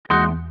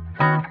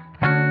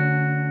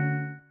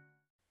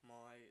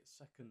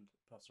second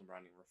personal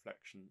branding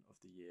reflection of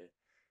the year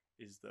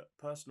is that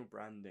personal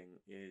branding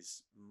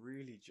is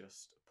really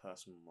just a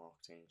personal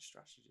marketing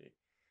strategy.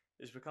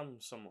 It's become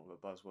somewhat of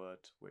a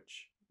buzzword,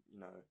 which, you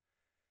know,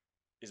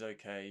 is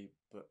okay,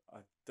 but I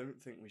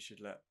don't think we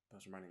should let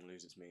personal branding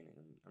lose its meaning.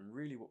 And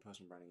really, what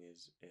personal branding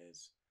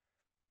is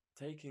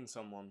taking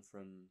someone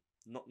from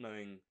not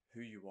knowing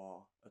who you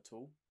are at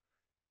all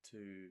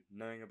to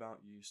knowing about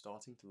you,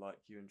 starting to like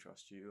you and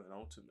trust you, and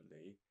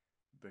ultimately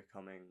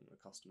becoming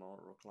a customer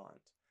or a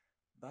client.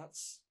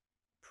 That's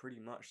pretty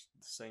much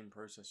the same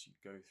process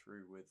you'd go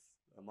through with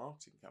a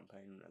marketing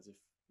campaign as if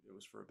it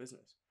was for a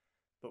business.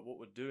 But what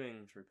we're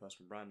doing through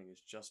personal branding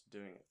is just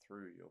doing it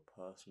through your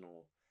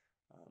personal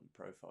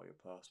profile, your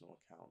personal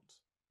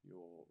account,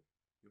 your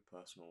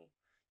personal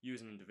you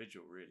as an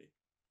individual, really.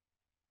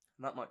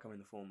 And that might come in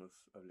the form of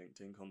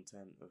LinkedIn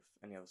content, of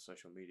any other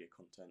social media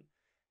content.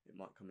 It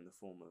might come in the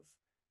form of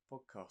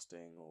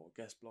podcasting or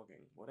guest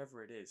blogging,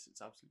 whatever it is,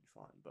 it's absolutely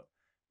fine. But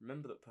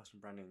remember that personal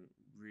branding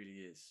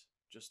really is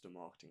just a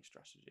marketing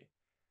strategy.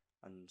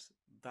 And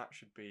that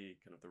should be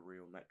kind of the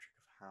real metric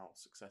of how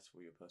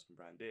successful your personal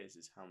brand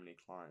is how many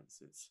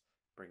clients it's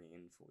bringing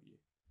in for you.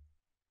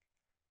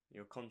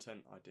 Your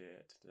content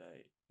idea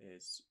today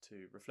is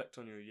to reflect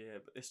on your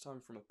year, but this time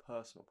from a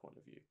personal point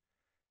of view.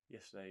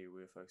 Yesterday we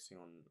were focusing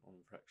on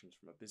reflections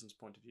from a business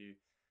point of view.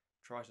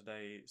 Try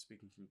today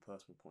speaking from a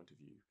personal point of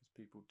view, because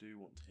people do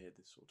want to hear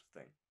this sort of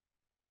thing.